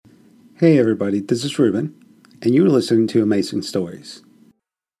Hey everybody, this is Ruben, and you're listening to Amazing Stories.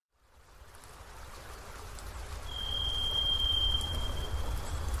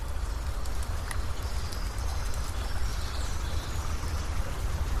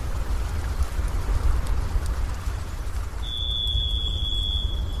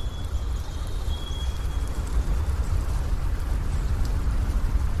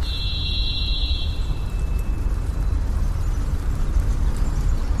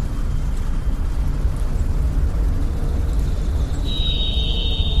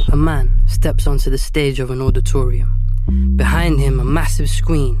 A man steps onto the stage of an auditorium. Behind him, a massive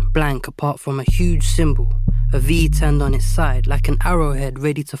screen, blank apart from a huge symbol, a V turned on its side like an arrowhead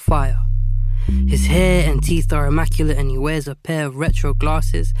ready to fire. His hair and teeth are immaculate and he wears a pair of retro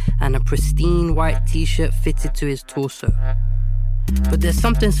glasses and a pristine white t-shirt fitted to his torso. But there's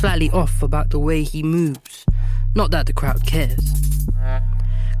something slightly off about the way he moves. Not that the crowd cares.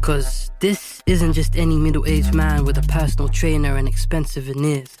 'Cause this isn't just any middle-aged man with a personal trainer and expensive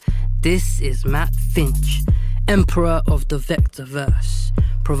veneers. This is Matt Finch, Emperor of the Vectorverse,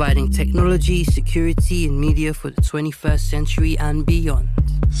 providing technology, security, and media for the 21st century and beyond.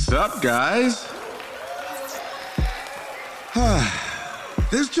 Sup, guys?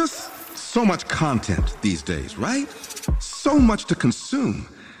 There's just so much content these days, right? So much to consume.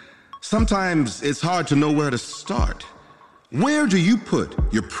 Sometimes it's hard to know where to start. Where do you put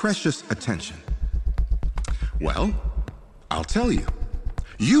your precious attention? Well, I'll tell you.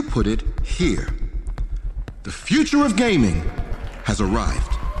 You put it here. The future of gaming has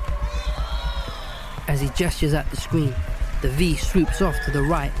arrived. As he gestures at the screen, the V swoops off to the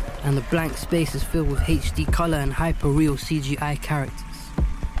right and the blank space is filled with HD color and hyper-real CGI characters.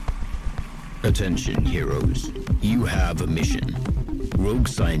 Attention, heroes. You have a mission. Rogue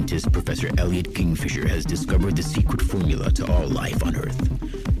scientist Professor Elliot Kingfisher has discovered the secret formula to all life on Earth.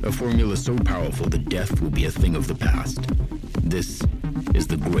 A formula so powerful that death will be a thing of the past. This is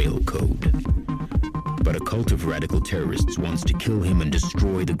the Grail Code. But a cult of radical terrorists wants to kill him and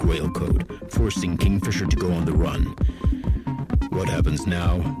destroy the Grail Code, forcing Kingfisher to go on the run. What happens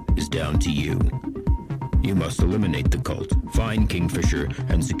now is down to you. You must eliminate the cult, find Kingfisher,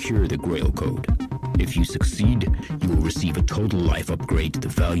 and secure the Grail Code. If you succeed, you will receive a total life upgrade to the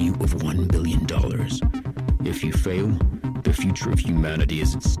value of $1 billion. If you fail, the future of humanity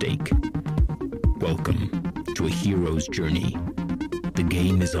is at stake. Welcome to a hero's journey. The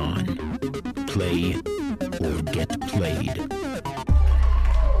game is on. Play or get played.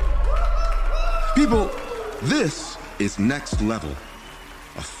 People, this is next level.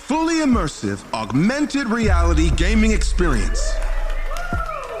 A fully immersive, augmented reality gaming experience.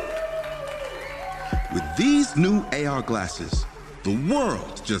 With these new AR glasses, the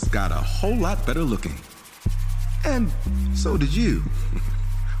world just got a whole lot better looking. And so did you.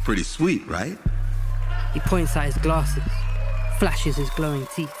 Pretty sweet, right? He points at his glasses, flashes his glowing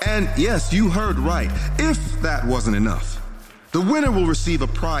teeth. And yes, you heard right. If that wasn't enough, the winner will receive a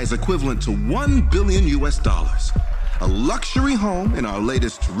prize equivalent to $1 billion. A luxury home in our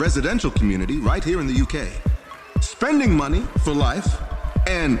latest residential community right here in the UK. Spending money for life.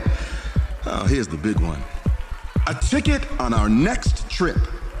 And here's the big one. A ticket on our next trip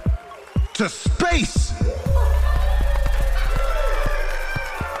to space.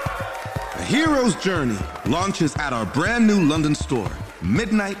 The Hero's Journey launches at our brand new London store,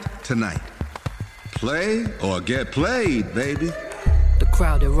 midnight tonight. Play or get played, baby. The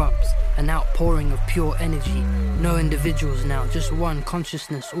crowd erupts, an outpouring of pure energy. No individuals now, just one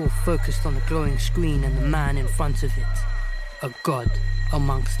consciousness, all focused on the glowing screen and the man in front of it. A god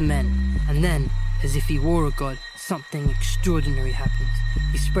amongst men. And then, as if he were a god, something extraordinary happens.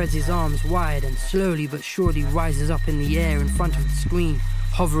 He spreads his arms wide and slowly but surely rises up in the air in front of the screen,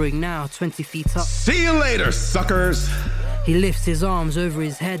 hovering now 20 feet up. See you later, suckers! He lifts his arms over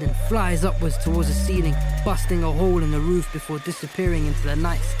his head and flies upwards towards the ceiling, busting a hole in the roof before disappearing into the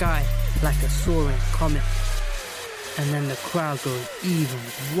night sky like a soaring comet. And then the crowd goes even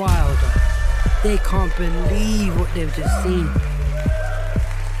wilder. They can't believe what they've just seen.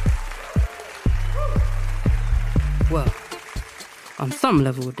 Well, on some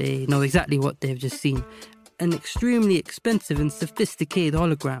level they know exactly what they've just seen. An extremely expensive and sophisticated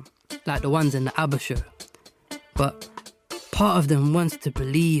hologram, like the ones in the ABBA show. But part of them wants to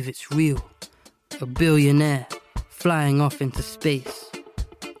believe it's real. A billionaire flying off into space.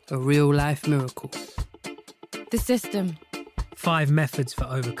 A real-life miracle. The system. 5 methods for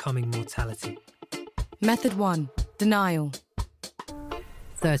overcoming mortality. Method 1. Denial.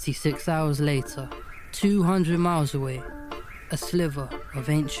 36 hours later, 200 miles away, a sliver of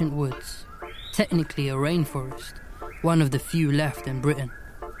ancient woods. Technically a rainforest, one of the few left in Britain.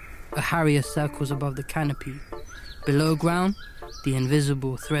 A harrier circles above the canopy. Below ground, the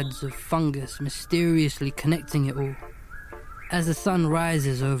invisible threads of fungus mysteriously connecting it all. As the sun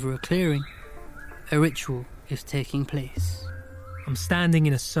rises over a clearing, a ritual is taking place. I'm standing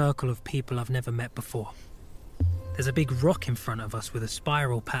in a circle of people I've never met before. There's a big rock in front of us with a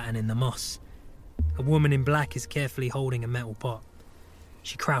spiral pattern in the moss. A woman in black is carefully holding a metal pot.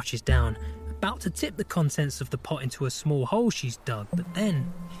 She crouches down, about to tip the contents of the pot into a small hole she's dug, but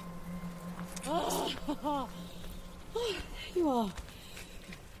then... Oh, you are.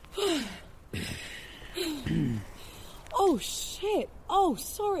 Oh, shit. Oh,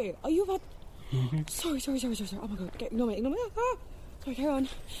 sorry. Are you about... Sorry. Oh, my God. Ignore me. Ah. Sorry, carry on.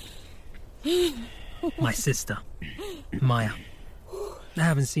 My sister, Maya. I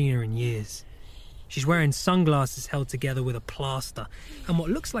haven't seen her in years. She's wearing sunglasses held together with a plaster and what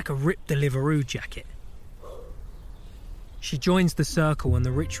looks like a ripped Deliveroo jacket. She joins the circle and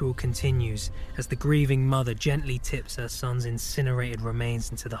the ritual continues as the grieving mother gently tips her son's incinerated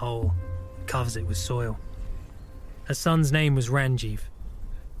remains into the hole, covers it with soil. Her son's name was Ranjiv,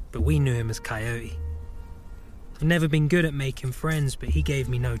 but we knew him as Coyote. I've never been good at making friends, but he gave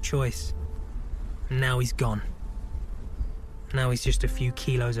me no choice. And now he's gone. Now he's just a few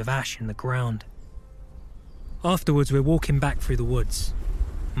kilos of ash in the ground. Afterwards, we're walking back through the woods.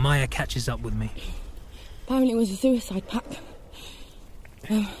 Maya catches up with me. Apparently it was a suicide pact.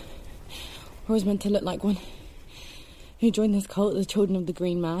 I was meant to look like one. Who joined this cult, the Children of the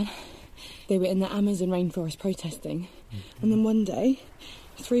Green Man. They were in the Amazon rainforest protesting. And then one day,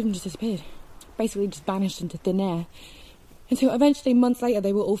 3 of them just disappeared. Basically just vanished into thin air. Until eventually, months later,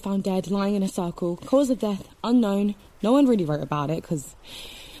 they were all found dead, lying in a circle. Cause of death, unknown. No one really wrote about it, because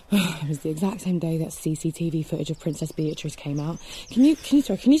it was the exact same day that CCTV footage of Princess Beatrice came out. Can you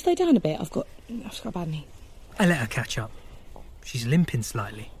slow down a bit? I've got a bad knee. I let her catch up. She's limping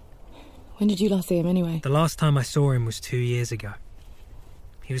slightly. When did you last see him, anyway? The last time I saw him was 2 years ago.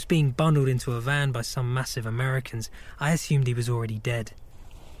 He was being bundled into a van by some massive Americans. I assumed he was already dead.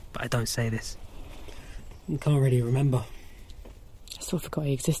 But I don't say this. I can't really remember. I sort of forgot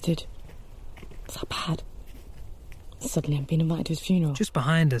he existed. Is that bad? Suddenly I'm being invited to his funeral. Just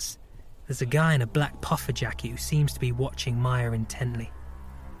behind us, there's a guy in a black puffer jacket who seems to be watching Maya intently.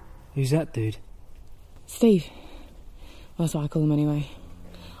 Who's that dude? Steve. Well, that's what I call him anyway.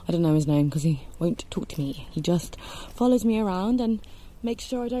 I don't know his name because he won't talk to me. He just follows me around and makes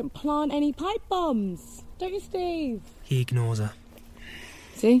sure I don't plant any pipe bombs. Don't you, Steve? He ignores her.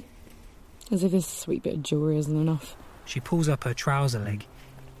 See? As if this sweet bit of jewellery isn't enough. She pulls up her trouser leg.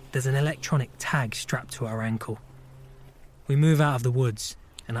 There's an electronic tag strapped to her ankle. We move out of the woods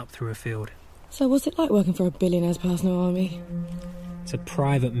and up through a field. So what's it like working for a billionaire's personal army? It's a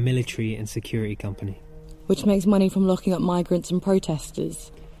private military and security company. Which makes money from locking up migrants and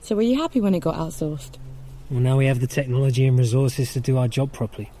protesters. So were you happy when it got outsourced? Well, now we have the technology and resources to do our job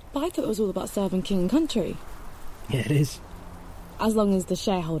properly. But I thought it was all about serving king and country. Yeah, it is. As long as the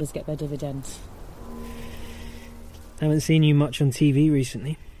shareholders get their dividends. Haven't seen you much on TV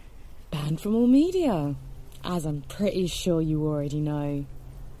recently. Banned from all media. As I'm pretty sure you already know.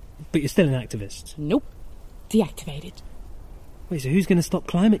 But you're still an activist. Nope. Deactivated. Wait, so who's going to stop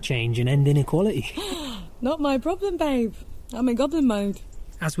climate change and end inequality? Not my problem, babe. I'm in goblin mode.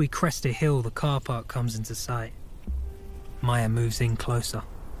 As we crest a hill, the car park comes into sight. Maya moves in closer.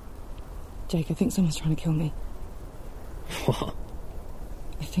 Jake, I think someone's trying to kill me. What?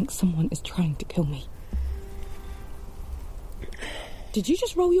 I think someone is trying to kill me. Did you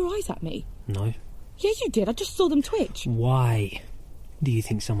just roll your eyes at me? No. Yeah, you did. I just saw them twitch. Why do you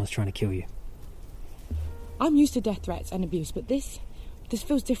think someone's trying to kill you? I'm used to death threats and abuse, but this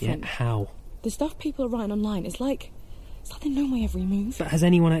feels different. Yeah, how? The stuff people are writing online is like they know my every move. But has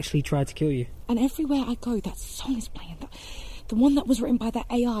anyone actually tried to kill you? And everywhere I go, that song is playing. The one that was written by that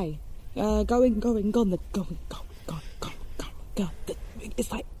AI. Going, gone.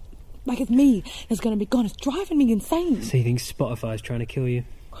 It's like it's me that's going to be gone. It's driving me insane. So you think Spotify's trying to kill you?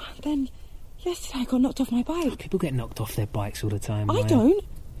 Then, yesterday I got knocked off my bike. People get knocked off their bikes all the time. I don't.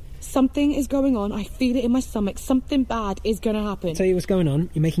 Something is going on. I feel it in my stomach. Something bad is going to happen. Tell you what's going on.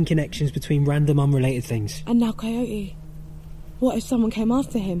 You're making connections between random, unrelated things. And now Coyote. What if someone came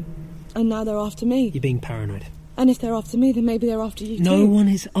after him? And now they're after me? You're being paranoid. And if they're after me, then maybe they're after you too. No one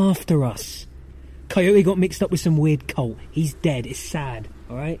is after us. Coyote got mixed up with some weird cult. He's dead. It's sad,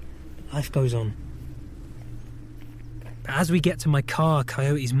 alright? Life goes on. But as we get to my car,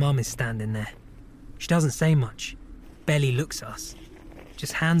 Coyote's mum is standing there. She doesn't say much. Barely looks at us.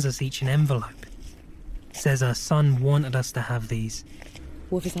 Just hands us each an envelope. Says her son wanted us to have these.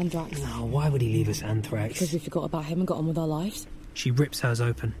 What if it's anthrax? No, why would he leave us anthrax? Because we forgot about him and got on with our lives. She rips hers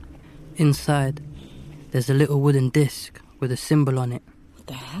open. Inside, there's a little wooden disc with a symbol on it. What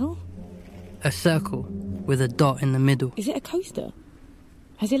the hell? A circle with a dot in the middle. Is it a coaster?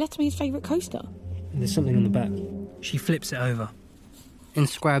 Has he left me his favourite coaster? There's something on the back. She flips it over.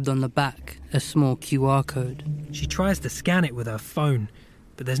 Inscribed on the back, a small QR code. She tries to scan it with her phone,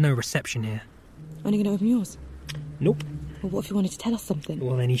 but there's no reception here. Only going to open yours? Nope. Well, what if he wanted to tell us something?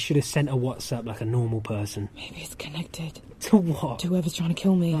 Well, then he should have sent a WhatsApp like a normal person. Maybe it's connected. To what? To whoever's trying to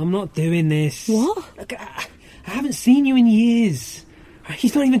kill me. I'm not doing this. What? Look, I haven't seen you in years.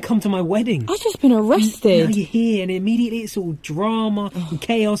 He's not even come to my wedding. I've just been arrested. Now you're here, and immediately it's all drama and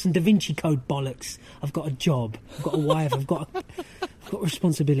chaos and Da Vinci Code bollocks. I've got a job. I've got a wife. I've got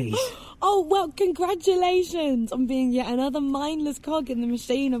responsibilities. Oh, well, congratulations on being yet another mindless cog in the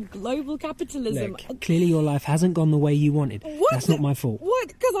machine of global capitalism. Look, clearly your life hasn't gone the way you wanted. What? That's not my fault. What?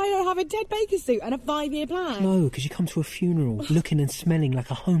 Because I don't have a Ted Baker suit and a 5-year plan? No, because you come to a funeral looking and smelling like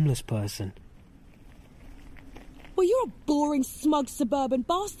a homeless person. Well, you're a boring, smug suburban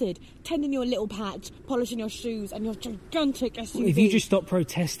bastard, tending your little patch, polishing your shoes and your gigantic SUV. If you just stopped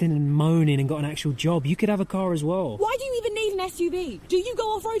protesting and moaning and got an actual job, you could have a car as well. Why do you even need an SUV? Do you go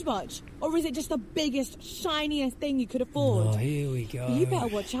off-road much? Or is it just the biggest, shiniest thing you could afford? Oh, here we go. You better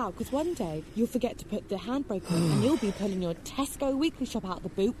watch out, because one day you'll forget to put the handbrake on and you'll be pulling your Tesco weekly shop out the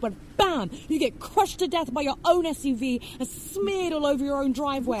boot, but bam, you get crushed to death by your own SUV and smeared all over your own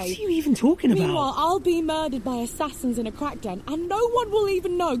driveway. What are you even talking about? Meanwhile, I'll be murdered by assassins in a crack den and no one will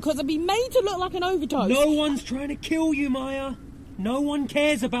even know because I'll be made to look like an overdose. No one's trying to kill you, Maya. No one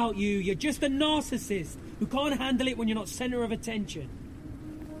cares about you. You're just a narcissist who can't handle it when you're not centre of attention.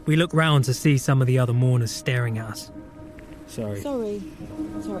 We look round to see some of the other mourners staring at us. Sorry.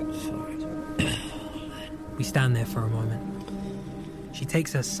 We stand there for a moment. She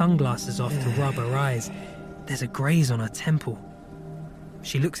takes her sunglasses off to rub her eyes. There's a graze on her temple.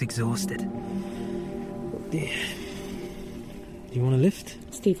 She looks exhausted. Do you want a lift?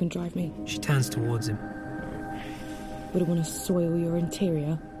 Stephen, drive me. She turns towards him. Would I want to soil your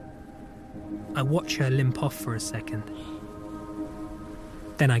interior? I watch her limp off for a second.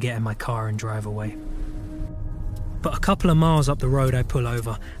 Then I get in my car and drive away. But a couple of miles up the road I pull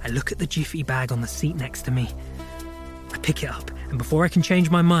over. I look at the jiffy bag on the seat next to me. I pick it up, and before I can change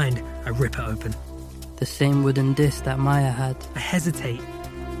my mind, I rip it open. The same wooden disc that Maya had. I hesitate,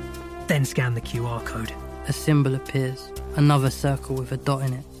 then scan the QR code. A symbol appears, another circle with a dot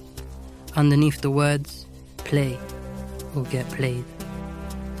in it. Underneath the words, play or get played.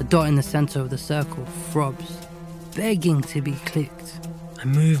 The dot in the centre of the circle throbs, begging to be clicked. I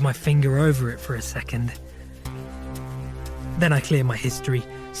move my finger over it for a second. Then I clear my history,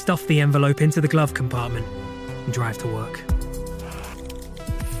 stuff the envelope into the glove compartment, and drive to work.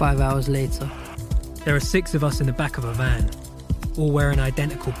 5 hours later. There are 6 of us in the back of a van, all wearing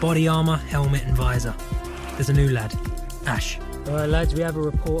identical body armour, helmet and visor. There's a new lad, Ash. All right, lads, we have a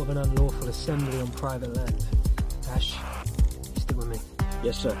report of an unlawful assembly on private land. Ash, stick with me.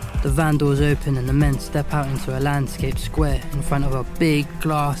 Yes, sir. The van doors open and the men step out into a landscape square in front of a big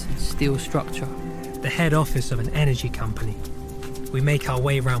glass and steel structure. The head office of an energy company. We make our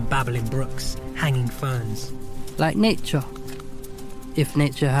way round babbling brooks, hanging ferns. Like nature. If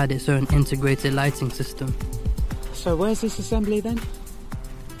nature had its own integrated lighting system. So where's this assembly then?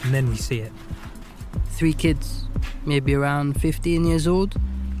 And then we see it. 3 kids, maybe around 15 years old,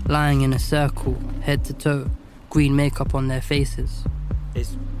 lying in a circle, head to toe, green makeup on their faces.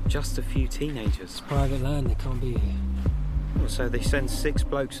 It's just a few teenagers. Private land, they can't be here. Well, so they send 6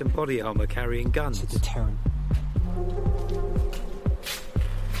 blokes in body armour carrying guns. It's a deterrent.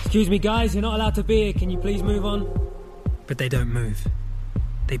 Excuse me, guys, you're not allowed to be here. Can you please move on? But they don't move.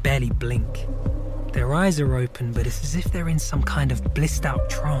 They barely blink. Their eyes are open, but it's as if they're in some kind of blissed-out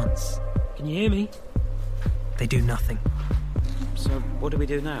trance. Can you hear me? They do nothing. So what do we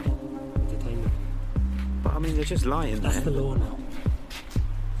do now? Detain them. But I mean, they're just lying there. That's the law now.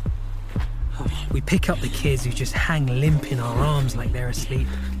 We pick up the kids who just hang limp in our arms like they're asleep.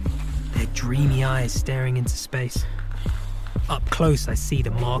 Their dreamy eyes staring into space. Up close, I see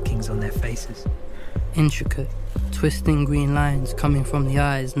the markings on their faces. Intricate, twisting green lines coming from the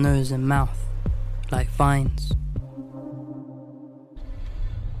eyes, nose and mouth, like vines.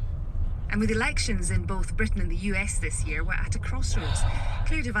 And with elections in both Britain and the US this year, we're at a crossroads.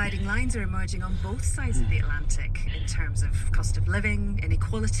 Clear dividing lines are emerging on both sides of the Atlantic in terms of cost of living,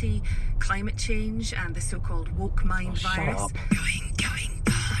 inequality, climate change, and the so-called woke mind virus. Shut up.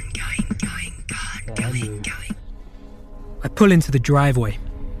 Going. I pull into the driveway,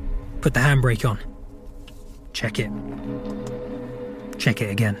 put the handbrake on. Check it. Check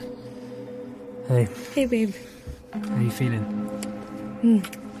it again. Hey. Hey, babe. How are you feeling?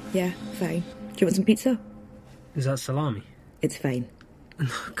 Yeah, fine. Do you want some pizza? Is that salami? It's fine.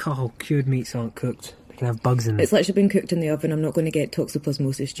 Carl, cured meats aren't cooked. They can have bugs in them. It's literally been cooked in the oven. I'm not going to get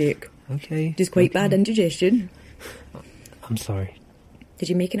toxoplasmosis, Jake. Okay. Just quite bad indigestion. I'm sorry. Did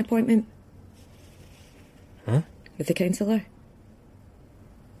you make an appointment? Huh? With the counsellor?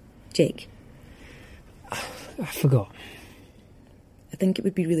 Jake? I forgot. I think it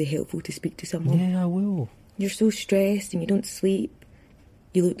would be really helpful to speak to someone. Yeah, I will. You're so stressed and you don't sleep.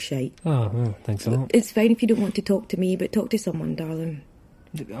 You look shite. Oh, thanks a lot. It's fine if you don't want to talk to me, but talk to someone, darling.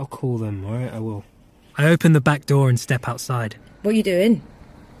 I'll call them, alright? I will. I open the back door and step outside. What are you doing?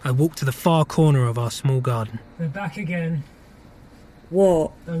 I walk to the far corner of our small garden. They're back again.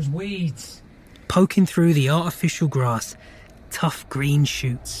 What? Those weeds. Poking through the artificial grass. Tough green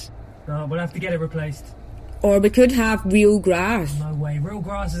shoots. No, we'll have to get it replaced. Or we could have real grass. No way, real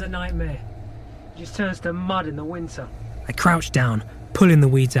grass is a nightmare. It just turns to mud in the winter. I crouch down, pulling the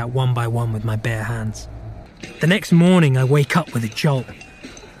weeds out one by one with my bare hands. The next morning I wake up with a jolt.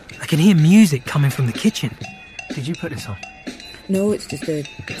 I can hear music coming from the kitchen. Did you put this on? No, it's just a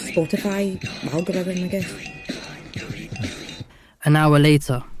Spotify algorithm, I guess. An hour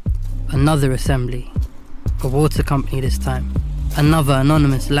later, another assembly. A water company this time. Another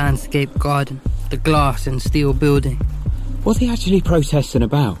anonymous landscape garden. The glass and steel building. What are they actually protesting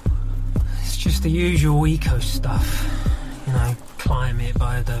about? It's just the usual eco stuff. You know, climate,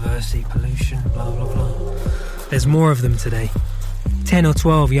 biodiversity, pollution, blah, blah, blah. There's more of them today. 10 or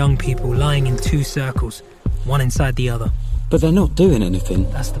 12 young people lying in two circles, one inside the other. But they're not doing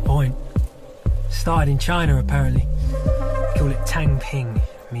anything. That's the point. Started in China, apparently. They call it Tang Ping.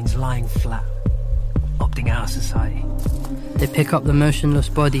 It means lying flat. Opting out of society. They pick up the motionless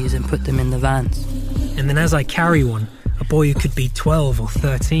bodies and put them in the vans. And then as I carry one, a boy who could be 12 or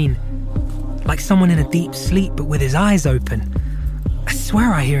 13, like someone in a deep sleep but with his eyes open, I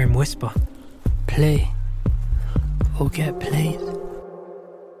swear I hear him whisper, "Play. Or get played."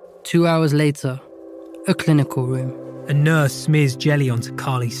 2 hours later, a clinical room. A nurse smears jelly onto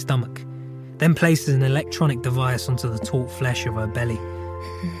Carly's stomach, then places an electronic device onto the taut flesh of her belly.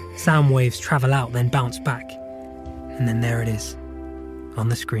 Sound waves travel out, then bounce back. And then there it is, on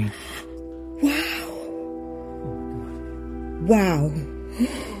the screen. Wow. Wow.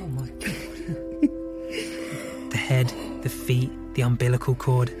 Oh my God. The head, the feet, the umbilical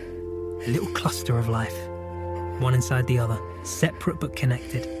cord. A little cluster of life. One inside the other, separate but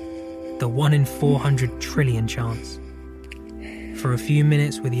connected. The 1 in 400 trillion chance. For a few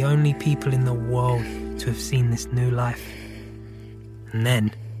minutes, we're the only people in the world to have seen this new life. And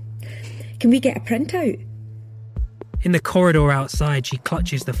then... Can we get a printout? In the corridor outside, she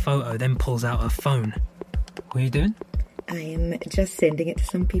clutches the photo, then pulls out her phone. What are you doing? I am just sending it to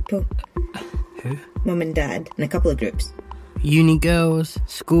some people. Who? Mum and Dad, and a couple of groups. Uni girls,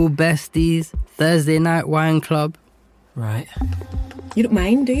 school besties, Thursday night wine club. Right. You don't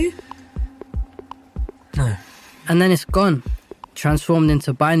mind, do you? No. And then it's gone. Transformed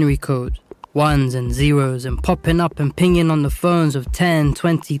into binary code. Ones and zeros and popping up and pinging on the phones of 10,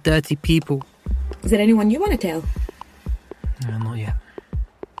 20, 30 people. Is there anyone you want to tell? No, not yet.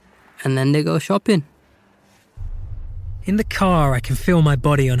 And then they go shopping. In the car, I can feel my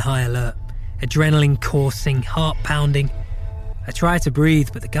body on high alert. Adrenaline coursing, heart pounding. I try to breathe,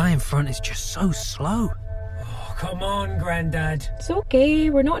 but the guy in front is just so slow. Oh, come on, Grandad. It's okay,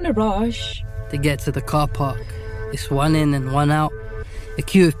 we're not in a rush. They get to the car park. It's one in and one out. A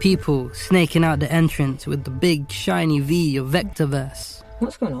queue of people snaking out the entrance with the big shiny V of Vectorverse.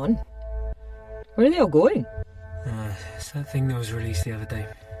 What's going on? Where are they all going? It's that thing that was released the other day.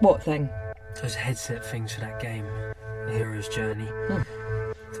 What thing? Those headset things for that game, The Hero's Journey.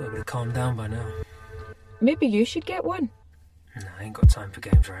 Thought it would have calmed down by now. Maybe you should get one. No, I ain't got time for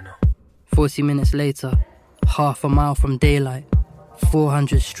games right now. 40 minutes later, half a mile from daylight,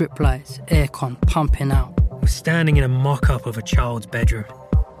 400 strip lights, aircon pumping out. We're standing in a mock-up of a child's bedroom.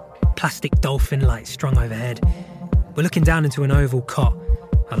 Plastic dolphin lights strung overhead. We're looking down into an oval cot,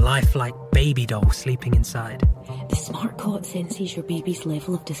 a lifelike baby doll sleeping inside. The smart cot senses your baby's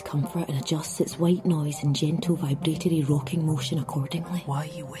level of discomfort and adjusts its white noise and gentle vibratory rocking motion accordingly. Why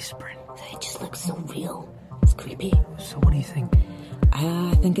are you whispering? It just looks so real. It's creepy. So what do you think?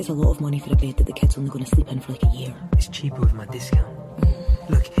 I think it's a lot of money for a bed that the kid's only going to sleep in for like a year. It's cheaper with my discount.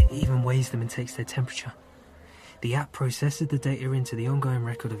 Look, it even weighs them and takes their temperature. The app processes the data into the ongoing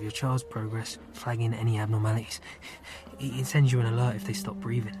record of your child's progress, flagging any abnormalities. It sends you an alert if they stop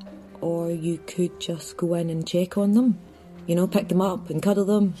breathing. Or you could just go in and check on them. You know, pick them up and cuddle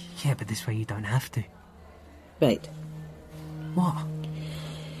them. Yeah, but this way you don't have to. Right. What?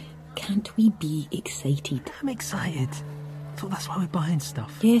 Can't we be excited? I'm excited. thought that's why we're buying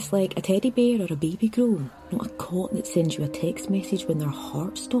stuff. Yes, like a teddy bear or a baby grow, not a cot that sends you a text message when their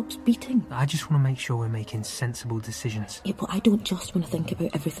heart stops beating. I just want to make sure we're making sensible decisions. Yeah, but I don't just want to think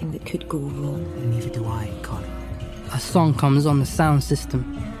about everything that could go wrong. And neither do I, Carly. A song comes on the sound system.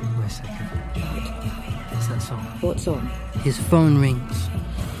 Wait a second. What's that song? What song? His phone rings.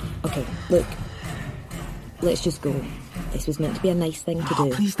 Okay, look. Let's just go. This was meant to be a nice thing to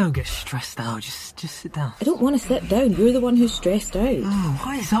do. Please don't get stressed out. Just sit down. I don't want to sit down. You're the one who's stressed out. Oh,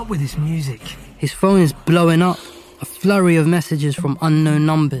 what is up with this music? His phone is blowing up. A flurry of messages from unknown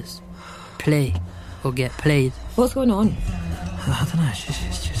numbers. Play or get played. What's going on? I don't know.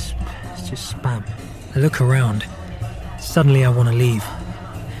 It's just spam. I look around. Suddenly I want to leave,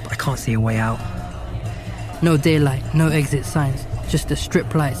 but I can't see a way out. No daylight, no exit signs. Just the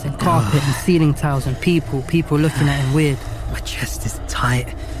strip lights and carpet and ceiling tiles and people looking at him weird. My chest is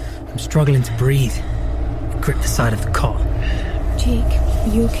tight. I'm struggling to breathe. I grip the side of the cot. Jake, are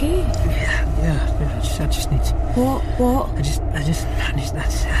you okay? Yeah. I just need to... What? I just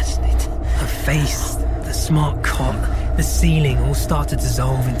need to... Her face, the smart cot, the ceiling all start to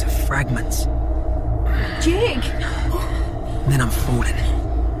dissolve into fragments. Jake! And then I'm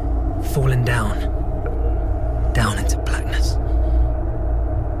falling down into blackness.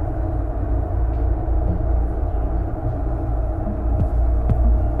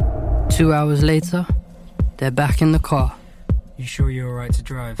 Two hours later, they're back in the car. You sure you're alright to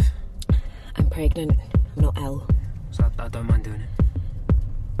drive? I'm pregnant. I'm not ill. So I don't mind doing it.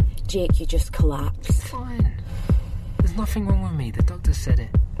 Jake, you just collapsed. It's fine. There's nothing wrong with me. The doctor said it.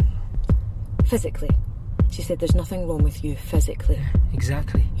 Physically. She said there's nothing wrong with you physically.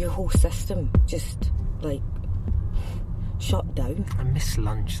 Exactly. Your whole system just, shut down. I miss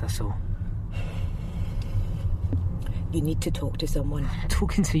lunch, that's all. You need to talk to someone. I'm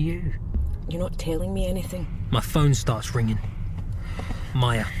talking to you. You're not telling me anything. My phone starts ringing.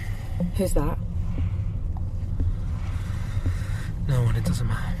 Maya. Who's that? No one, it doesn't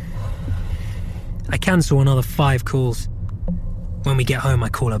matter. I cancel another 5 calls. When we get home, I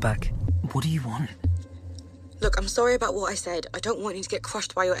call her back. What do you want? Look, I'm sorry about what I said. I don't want you to get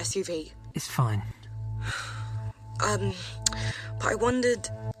crushed by your SUV. It's fine. But I wondered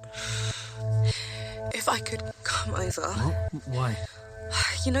if I could come over. What? Why?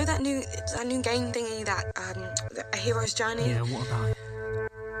 You know that new game thingy, A Hero's Journey? Yeah, what about it?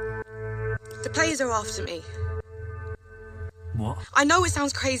 The players are after me. What? I know it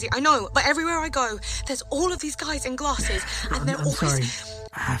sounds crazy, I know, but everywhere I go, there's all of these guys in glasses, and they're always... sorry.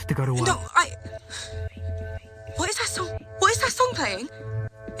 I have to go to work. No, What is that song? What is that song playing?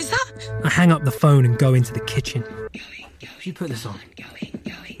 Is that... I hang up the phone and go into the kitchen. You put this on.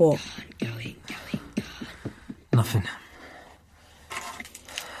 What? Nothing.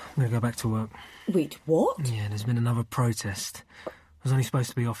 I'm gonna go back to work. Wait, what? Yeah, there's been another protest. I was only supposed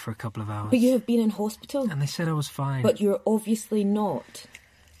to be off for a couple of hours. But you have been in hospital. And they said I was fine. But you're obviously not.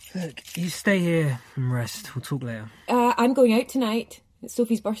 Look, you stay here and rest. We'll talk later. I'm going out tonight. It's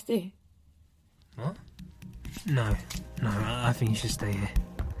Sophie's birthday. What? No, I think you should stay here.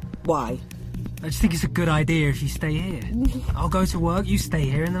 Why? I just think it's a good idea if you stay here. I'll go to work, you stay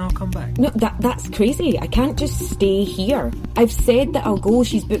here, and then I'll come back. No, that's crazy. I can't just stay here. I've said that I'll go.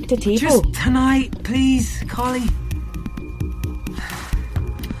 She's booked a table. Just tonight, please, Carly.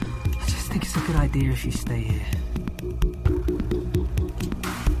 I just think it's a good idea if you stay here.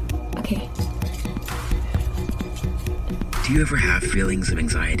 Okay. Do you ever have feelings of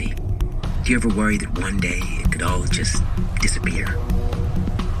anxiety? Do you ever worry that one day it could all just disappear?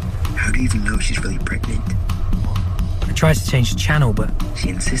 How do you even know she's really pregnant? I tried to change the channel, but... She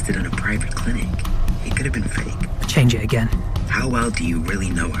insisted on a private clinic. It could have been fake. I change it again. How well do you really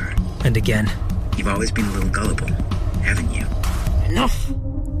know her? And again. You've always been a little gullible, haven't you? Enough!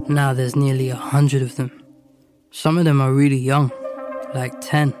 Now there's nearly 100 of them. Some of them are really young, like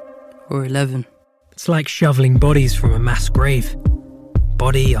 10 or 11. It's like shoveling bodies from a mass grave.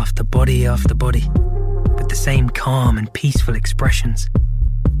 Body after body after body, with the same calm and peaceful expressions.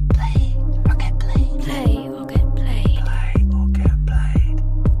 Play or get played. Play or get played. Play or get played.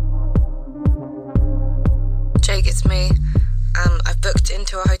 Jake, it's me. I've booked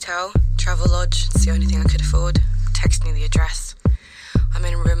into a hotel, Travel Lodge. It's the only thing I could afford. Text me the address. I'm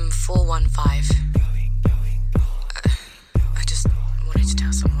in room 415. I just wanted to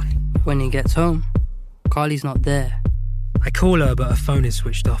tell someone. When he gets home, Carly's not there. I call her, but her phone is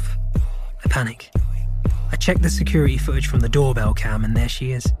switched off. I panic. I check the security footage from the doorbell cam, and there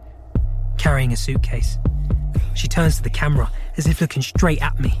she is, carrying a suitcase. She turns to the camera, as if looking straight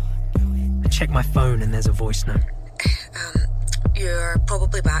at me. I check my phone, and there's a voice note. You're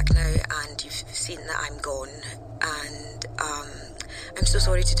probably back now and you've seen that I'm gone. And, I'm so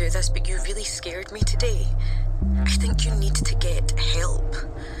sorry to do this, but you really scared me today. I think you need to get help.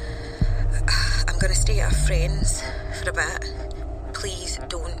 I'm going to stay at a friend's for a bit. Please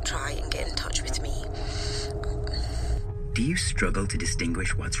don't try and get in touch with me. Do you struggle to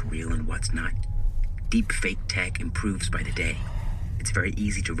distinguish what's real and what's not? Deep fake tech improves by the day. It's very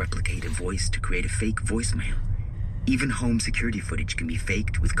easy to replicate a voice to create a fake voicemail. Even home security footage can be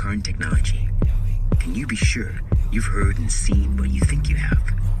faked with current technology. Can you be sure you've heard and seen what you think you have?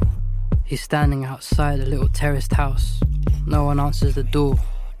 He's standing outside a little terraced house. No one answers the door.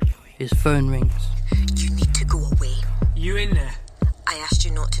 His phone rings. You need to go away. You in there? I asked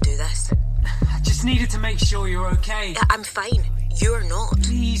you not to do this. I just needed to make sure you're okay. I'm fine. You're not.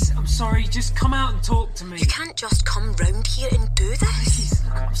 Please, I'm sorry. Just come out and talk to me. You can't just come round here and do this. Please,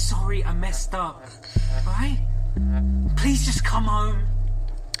 look, I'm sorry I messed up. Right? Please just come home.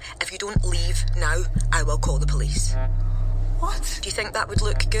 If you don't leave now, I will call the police. What? Do you think that would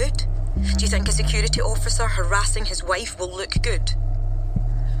look good? Do you think a security officer harassing his wife will look good?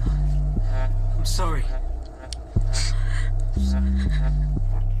 I'm sorry.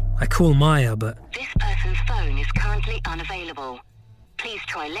 I call Maya, but... This person's phone is currently unavailable. Please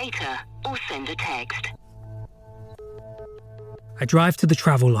try later or send a text. I drive to the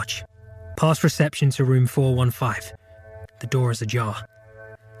travel lodge, past reception to room 415. The door is ajar.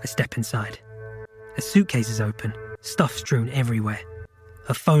 I step inside. A suitcase is open, stuff strewn everywhere.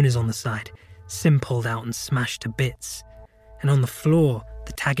 Her phone is on the side, SIM pulled out and smashed to bits. And on the floor,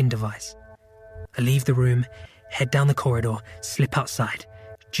 the tagging device. I leave the room, head down the corridor, slip outside,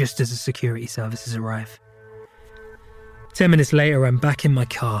 just as the security services arrive. 10 minutes later, I'm back in my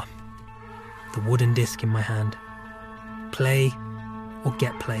car, the wooden disc in my hand. Play or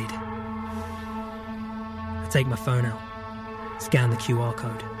get played. I take my phone out, scan the QR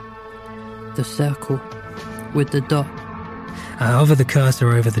code. The circle with the dot. I hover the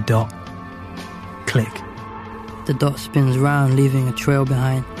cursor over the dot. Click. The dot spins round, leaving a trail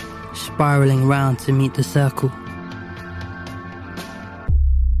behind, spiraling round to meet the circle.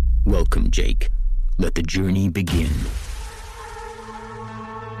 Welcome, Jake. Let the journey begin.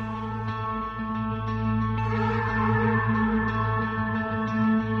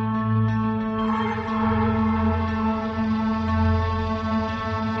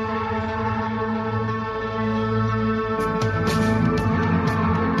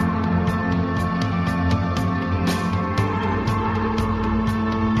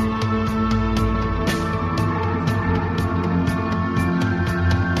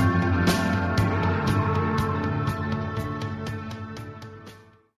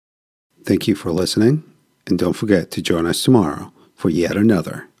 Thank you for listening, and don't forget to join us tomorrow for yet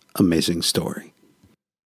another amazing story.